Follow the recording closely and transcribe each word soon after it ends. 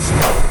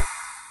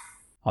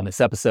On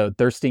this episode,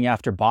 thirsting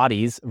after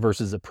bodies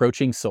versus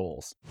approaching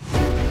souls.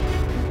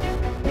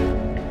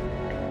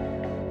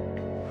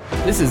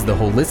 This is the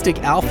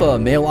Holistic Alpha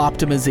Male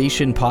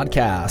Optimization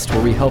Podcast,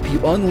 where we help you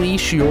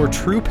unleash your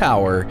true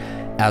power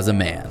as a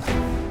man.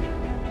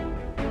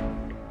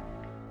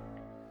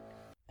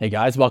 Hey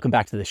guys, welcome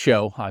back to the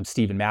show. I'm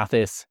Stephen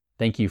Mathis.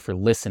 Thank you for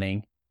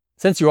listening.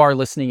 Since you are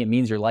listening, it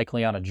means you're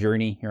likely on a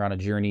journey. You're on a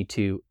journey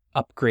to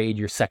upgrade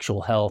your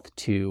sexual health,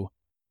 to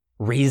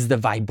raise the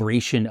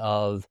vibration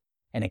of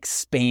and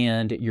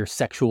expand your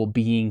sexual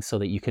being so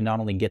that you can not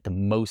only get the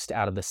most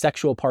out of the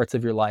sexual parts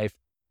of your life,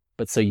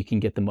 but so you can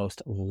get the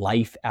most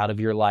life out of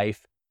your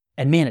life.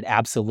 And man, it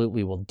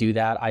absolutely will do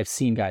that. I've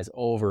seen guys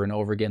over and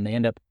over again. They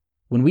end up,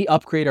 when we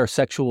upgrade our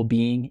sexual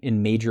being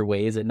in major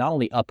ways, it not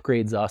only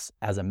upgrades us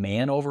as a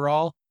man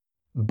overall,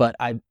 but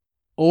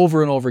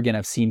over and over again,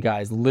 I've seen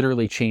guys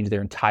literally change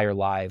their entire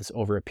lives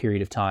over a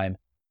period of time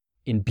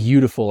in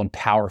beautiful and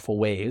powerful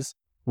ways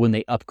when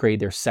they upgrade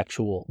their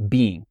sexual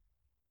being.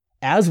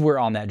 As we're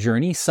on that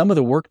journey, some of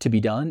the work to be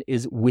done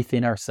is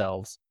within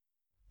ourselves.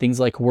 Things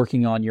like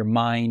working on your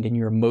mind and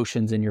your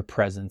emotions and your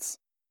presence.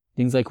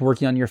 Things like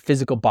working on your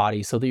physical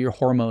body so that your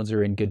hormones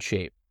are in good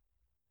shape.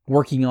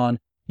 Working on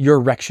your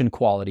erection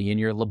quality and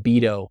your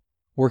libido.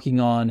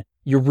 Working on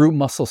your root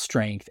muscle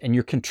strength and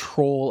your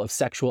control of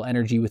sexual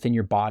energy within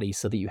your body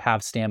so that you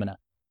have stamina.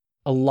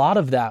 A lot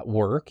of that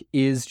work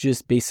is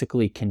just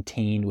basically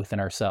contained within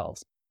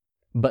ourselves.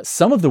 But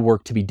some of the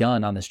work to be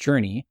done on this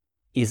journey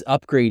is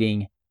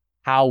upgrading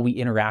how we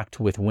interact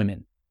with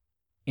women.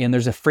 And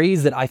there's a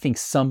phrase that I think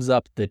sums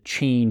up the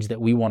change that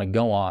we want to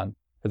go on,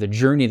 or the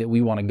journey that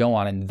we want to go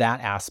on in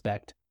that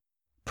aspect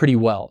pretty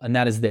well. And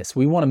that is this: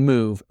 we want to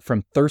move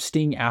from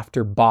thirsting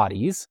after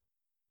bodies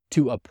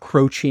to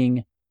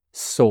approaching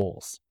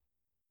souls.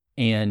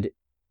 And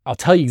I'll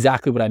tell you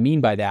exactly what I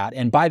mean by that.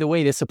 And by the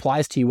way, this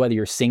applies to you whether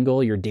you're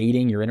single, you're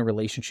dating, you're in a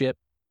relationship.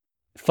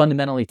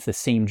 Fundamentally, it's the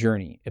same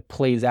journey. It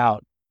plays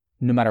out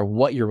no matter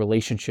what your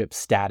relationship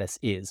status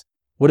is.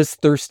 What is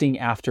thirsting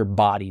after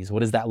bodies?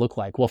 What does that look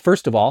like? Well,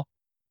 first of all,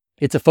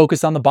 it's a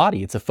focus on the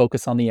body. It's a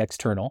focus on the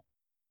external.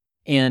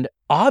 And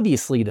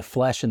obviously, the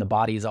flesh and the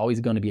body is always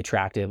going to be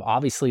attractive.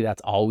 Obviously,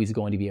 that's always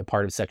going to be a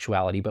part of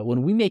sexuality. But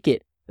when we make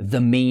it the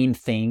main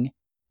thing,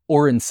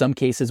 or in some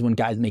cases, when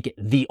guys make it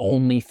the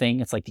only thing,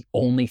 it's like the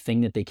only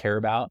thing that they care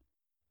about,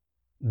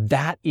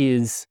 that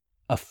is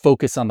a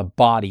focus on the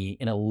body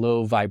in a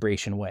low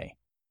vibration way.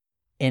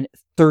 And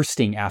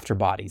thirsting after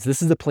bodies.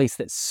 This is the place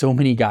that so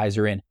many guys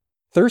are in.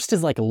 Thirst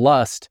is like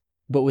lust,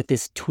 but with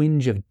this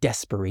twinge of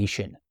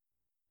desperation,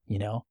 you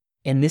know?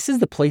 And this is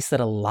the place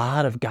that a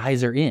lot of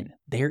guys are in.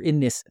 They're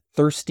in this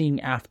thirsting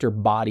after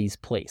bodies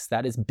place.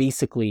 That is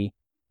basically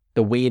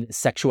the way that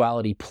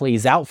sexuality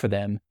plays out for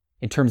them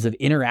in terms of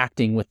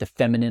interacting with the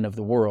feminine of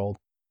the world.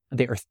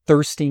 They are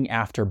thirsting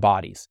after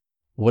bodies.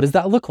 What does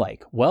that look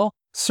like? Well,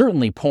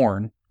 certainly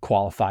porn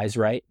qualifies,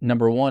 right?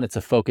 Number one, it's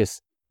a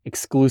focus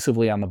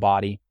exclusively on the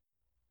body.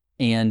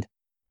 And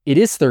it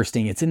is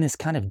thirsting. It's in this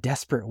kind of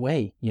desperate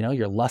way. You know,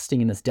 you're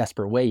lusting in this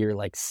desperate way. You're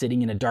like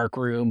sitting in a dark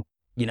room,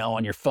 you know,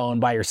 on your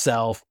phone by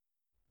yourself.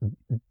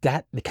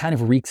 That kind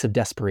of reeks of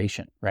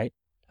desperation, right?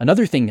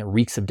 Another thing that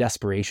reeks of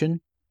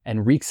desperation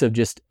and reeks of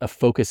just a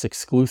focus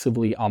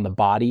exclusively on the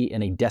body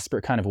in a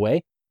desperate kind of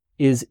way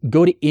is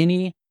go to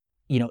any,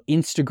 you know,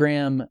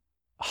 Instagram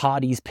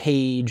hotties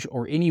page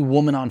or any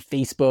woman on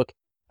Facebook.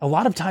 A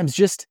lot of times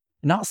just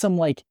not some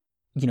like,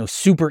 you know,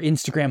 super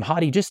Instagram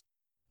hottie, just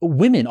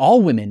women,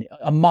 all women,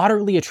 a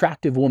moderately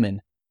attractive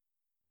woman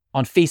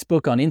on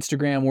Facebook, on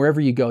Instagram,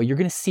 wherever you go, you're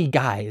going to see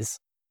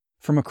guys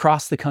from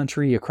across the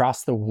country,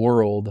 across the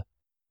world,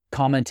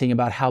 commenting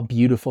about how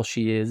beautiful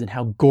she is and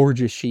how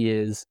gorgeous she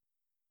is.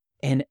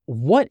 And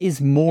what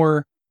is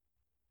more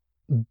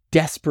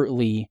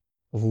desperately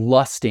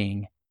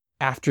lusting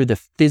after the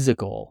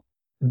physical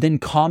than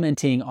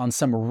commenting on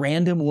some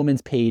random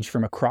woman's page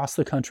from across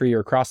the country or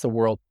across the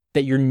world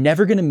that you're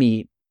never going to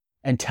meet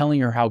and telling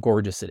her how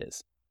gorgeous it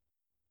is?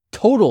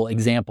 Total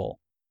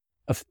example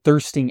of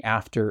thirsting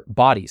after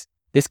bodies.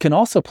 This can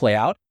also play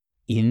out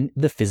in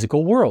the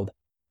physical world,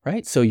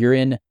 right? So you're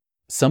in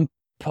some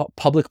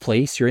public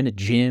place, you're in a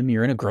gym,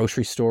 you're in a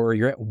grocery store,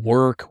 you're at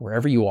work,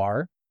 wherever you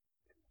are,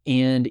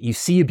 and you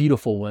see a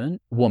beautiful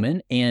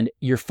woman and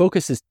your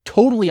focus is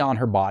totally on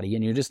her body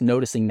and you're just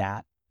noticing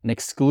that and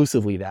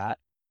exclusively that.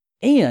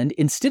 And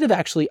instead of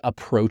actually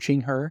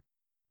approaching her,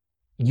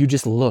 you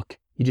just look,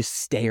 you just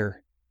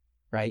stare,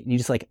 right? And you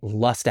just like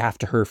lust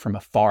after her from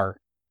afar.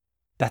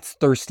 That's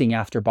thirsting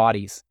after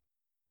bodies.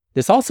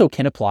 This also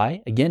can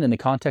apply, again, in the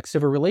context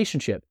of a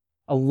relationship.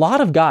 A lot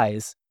of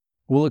guys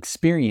will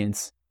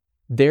experience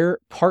their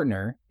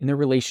partner in their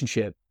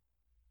relationship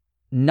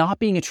not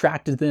being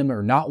attracted to them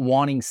or not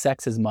wanting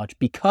sex as much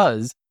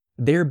because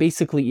they're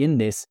basically in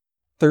this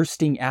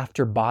thirsting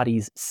after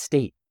bodies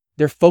state.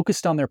 They're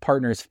focused on their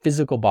partner's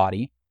physical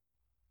body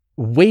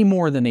way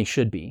more than they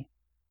should be,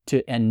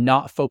 and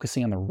not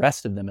focusing on the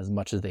rest of them as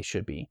much as they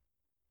should be.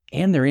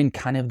 And they're in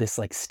kind of this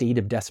like state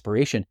of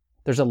desperation.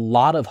 There's a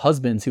lot of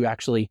husbands who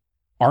actually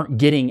aren't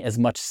getting as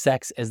much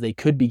sex as they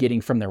could be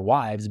getting from their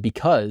wives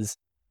because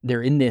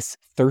they're in this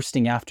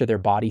thirsting after their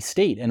body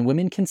state. And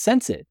women can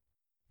sense it.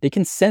 They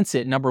can sense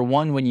it, number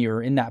one, when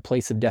you're in that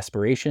place of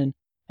desperation.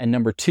 And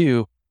number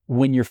two,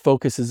 when your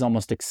focus is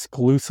almost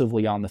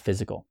exclusively on the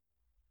physical.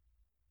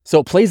 So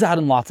it plays out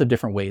in lots of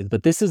different ways,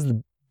 but this is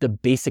the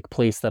basic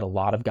place that a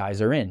lot of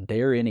guys are in.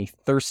 They are in a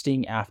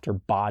thirsting after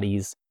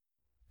bodies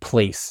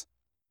place.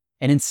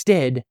 And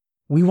instead,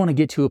 we want to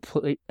get to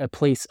a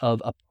place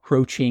of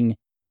approaching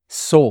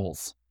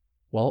souls.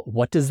 Well,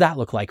 what does that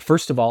look like?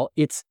 First of all,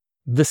 it's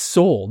the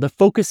soul. The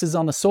focus is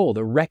on the soul,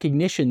 the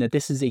recognition that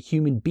this is a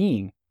human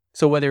being.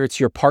 So whether it's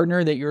your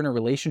partner that you're in a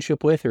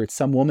relationship with, or it's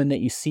some woman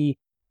that you see,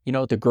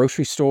 at the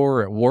grocery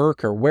store or at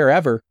work or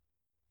wherever,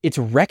 it's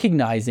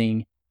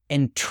recognizing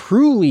and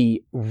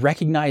truly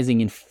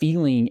recognizing and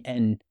feeling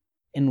and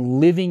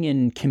living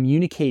and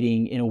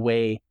communicating in a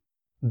way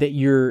that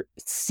you're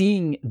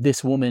seeing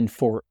this woman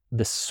for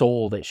the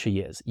soul that she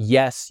is.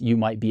 Yes, you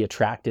might be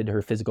attracted to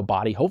her physical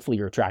body. Hopefully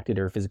you're attracted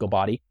to her physical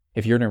body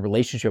if you're in a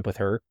relationship with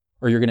her,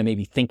 or you're going to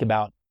maybe think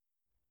about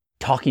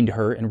talking to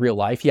her in real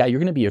life. Yeah, you're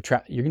going to be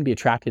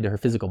attracted to her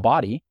physical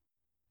body,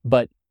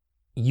 but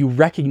you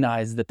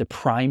recognize that the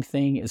prime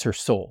thing is her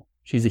soul.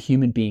 She's a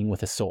human being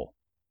with a soul,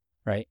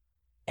 right?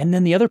 And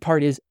then the other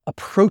part is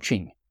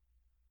approaching,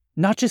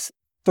 not just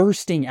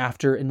thirsting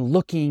after and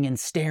looking and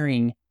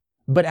staring,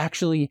 but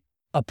actually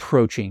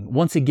approaching.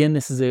 Once again,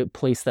 this is a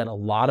place that a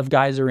lot of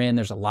guys are in.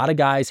 There's a lot of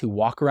guys who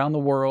walk around the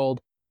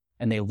world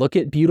and they look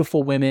at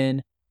beautiful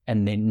women,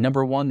 and they,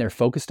 number one, they're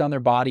focused on their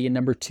body, and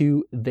number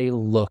two, they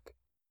look.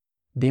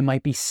 They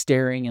might be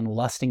staring and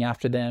lusting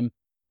after them,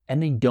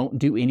 and they don't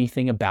do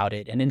anything about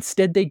it. And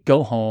instead they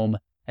go home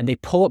and they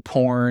pull up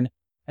porn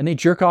and they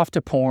jerk off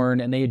to porn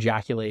and they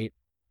ejaculate.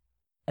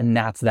 And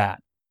that's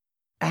that.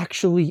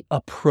 Actually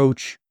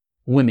approach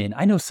women.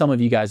 I know some of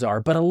you guys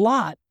are, but a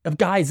lot of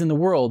guys in the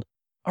world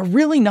are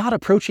really not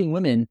approaching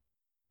women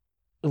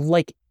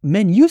like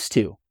men used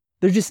to.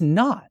 They're just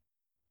not.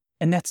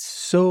 And that's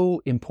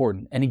so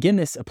important. And again,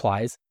 this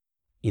applies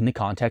in the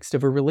context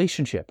of a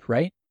relationship,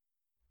 right?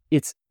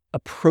 It's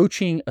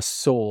approaching a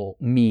soul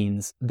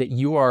means that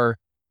you are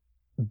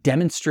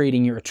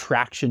demonstrating your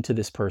attraction to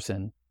this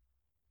person,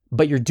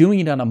 but you're doing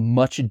it on a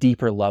much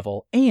deeper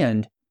level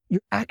and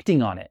you're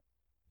acting on it.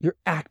 You're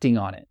acting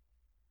on it.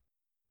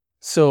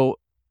 So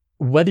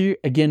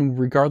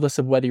regardless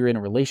of whether you're in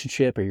a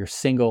relationship or you're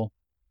single,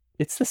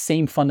 it's the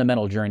same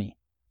fundamental journey.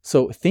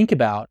 So think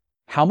about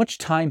how much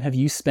time have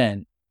you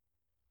spent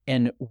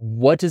and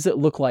what does it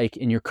look like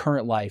in your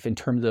current life in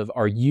terms of,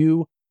 are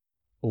you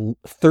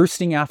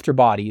thirsting after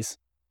bodies,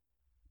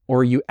 or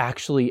are you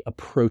actually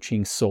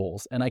approaching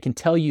souls? And I can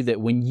tell you that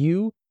when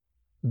you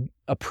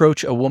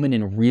approach a woman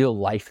in real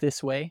life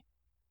this way,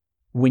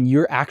 when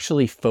you're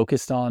actually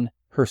focused on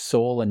her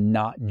soul and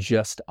not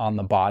just on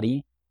the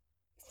body,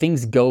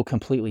 things go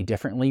completely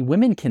differently.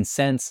 Women can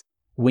sense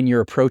when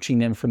you're approaching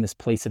them from this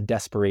place of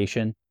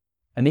desperation,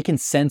 and they can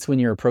sense when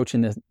you're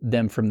approaching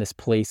them from this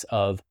place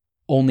of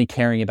only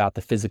caring about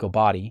the physical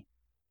body.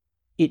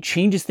 It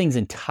changes things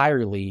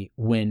entirely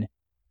when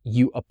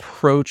you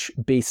approach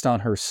based on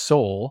her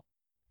soul,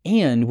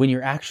 and when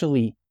you're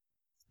actually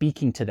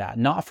speaking to that,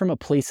 not from a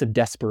place of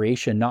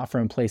desperation, not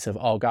from a place of,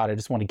 oh God, I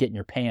just want to get in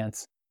your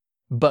pants,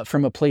 but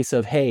from a place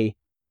of, hey,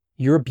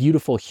 you're a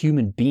beautiful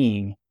human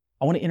being.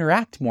 I want to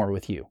interact more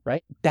with you,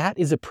 right? That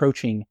is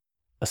approaching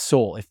a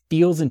soul. It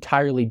feels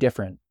entirely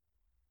different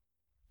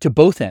to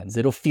both ends.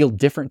 It'll feel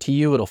different to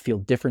you. It'll feel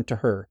different to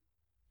her.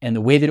 And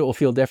the way that it will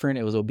feel different,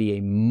 it will be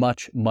a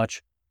much,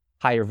 much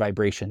higher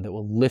vibration that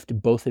will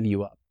lift both of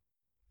you up.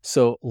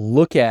 So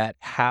look at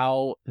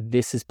how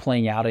this is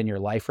playing out in your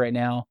life right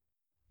now.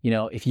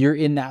 If you're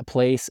in that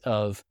place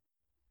of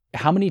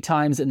how many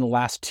times in the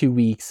last 2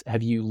 weeks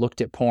have you looked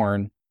at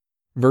porn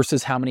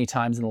versus how many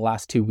times in the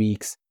last 2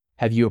 weeks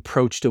have you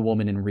approached a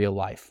woman in real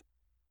life?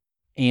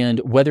 And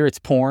whether it's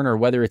porn or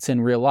whether it's in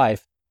real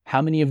life,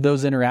 how many of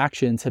those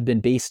interactions have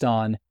been based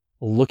on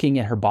looking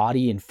at her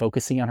body and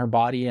focusing on her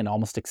body and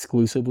almost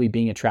exclusively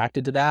being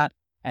attracted to that?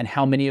 And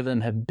how many of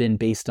them have been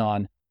based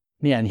on,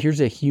 man,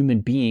 here's a human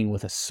being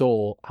with a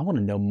soul. I want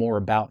to know more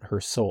about her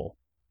soul,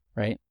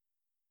 right?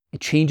 It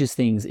changes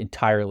things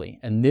entirely.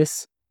 And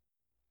this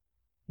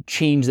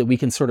change that we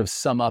can sort of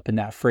sum up in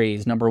that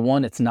phrase, number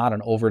one, it's not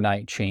an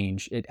overnight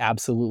change. It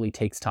absolutely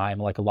takes time,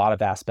 like a lot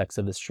of aspects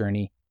of this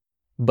journey,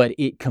 but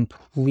it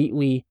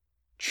completely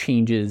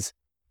changes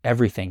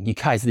everything. You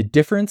guys, the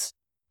difference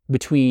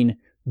between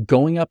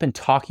going up and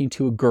talking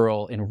to a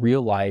girl in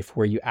real life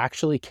where you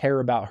actually care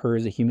about her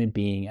as a human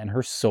being and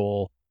her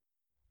soul,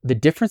 the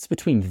difference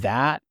between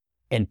that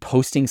and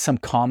posting some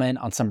comment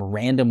on some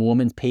random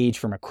woman's page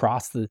from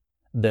across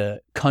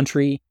the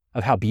country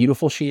of how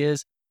beautiful she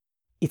is,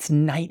 it's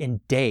night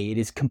and day. It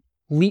is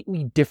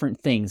completely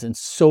different things. And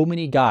so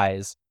many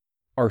guys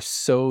are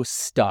so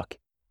stuck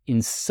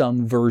in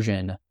some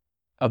version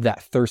of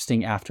that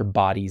thirsting after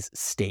bodies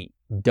state.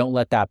 Don't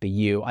let that be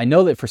you. I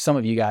know that for some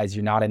of you guys,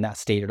 you're not in that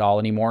state at all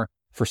anymore.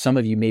 For some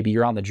of you, maybe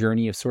you're on the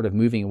journey of sort of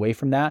moving away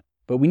from that.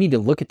 But we need to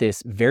look at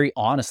this very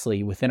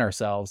honestly within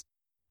ourselves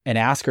and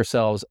ask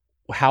ourselves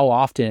how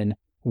often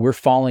we're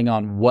falling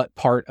on what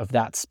part of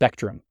that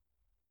spectrum.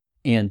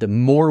 And the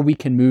more we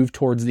can move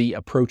towards the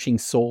approaching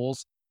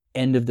souls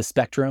end of the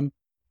spectrum,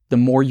 the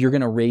more you're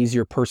going to raise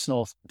your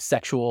personal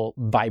sexual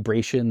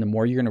vibration, the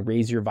more you're going to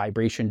raise your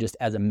vibration just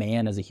as a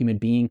man, as a human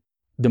being,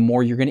 the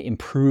more you're going to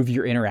improve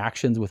your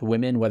interactions with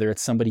women, whether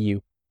it's somebody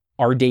you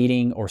are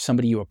dating or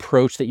somebody you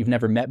approach that you've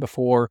never met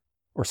before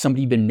or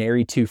somebody you've been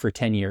married to for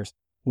 10 years.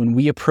 When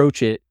we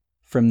approach it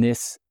from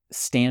this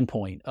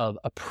standpoint of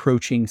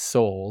approaching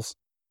souls,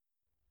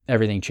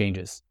 everything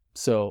changes.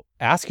 So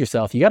ask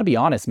yourself, you got to be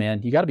honest,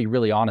 man. You got to be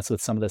really honest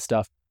with some of this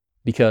stuff,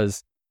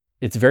 because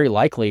it's very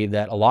likely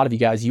that a lot of you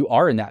guys, you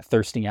are in that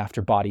thirsting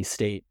after body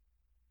state.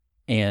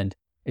 And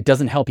it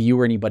doesn't help you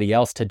or anybody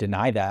else to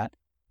deny that.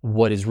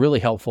 What is really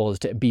helpful is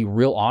to be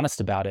real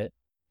honest about it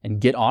and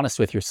get honest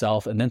with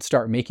yourself and then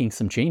start making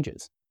some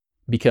changes.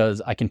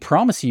 Because I can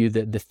promise you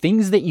that the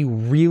things that you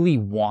really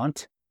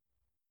want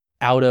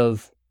out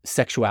of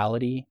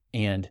sexuality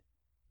and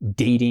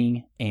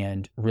dating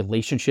and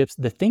relationships,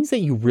 the things that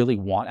you really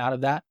want out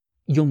of that,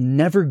 you'll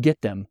never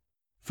get them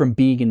from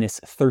being in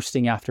this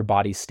thirsting after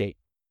body state.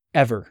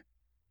 Ever.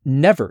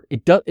 Never.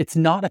 It's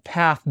not a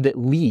path that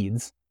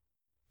leads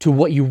to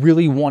what you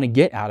really want to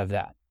get out of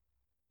that.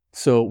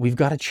 So we've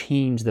got to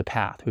change the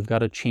path. We've got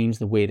to change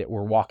the way that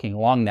we're walking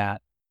along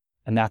that.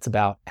 And that's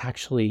about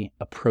actually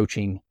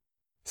approaching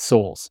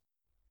souls.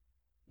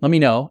 Let me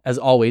know, as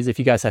always, if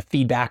you guys have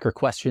feedback or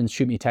questions,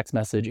 shoot me a text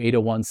message,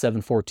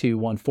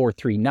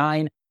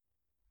 801-742-1439.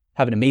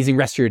 Have an amazing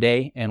rest of your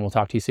day, and we'll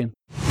talk to you soon.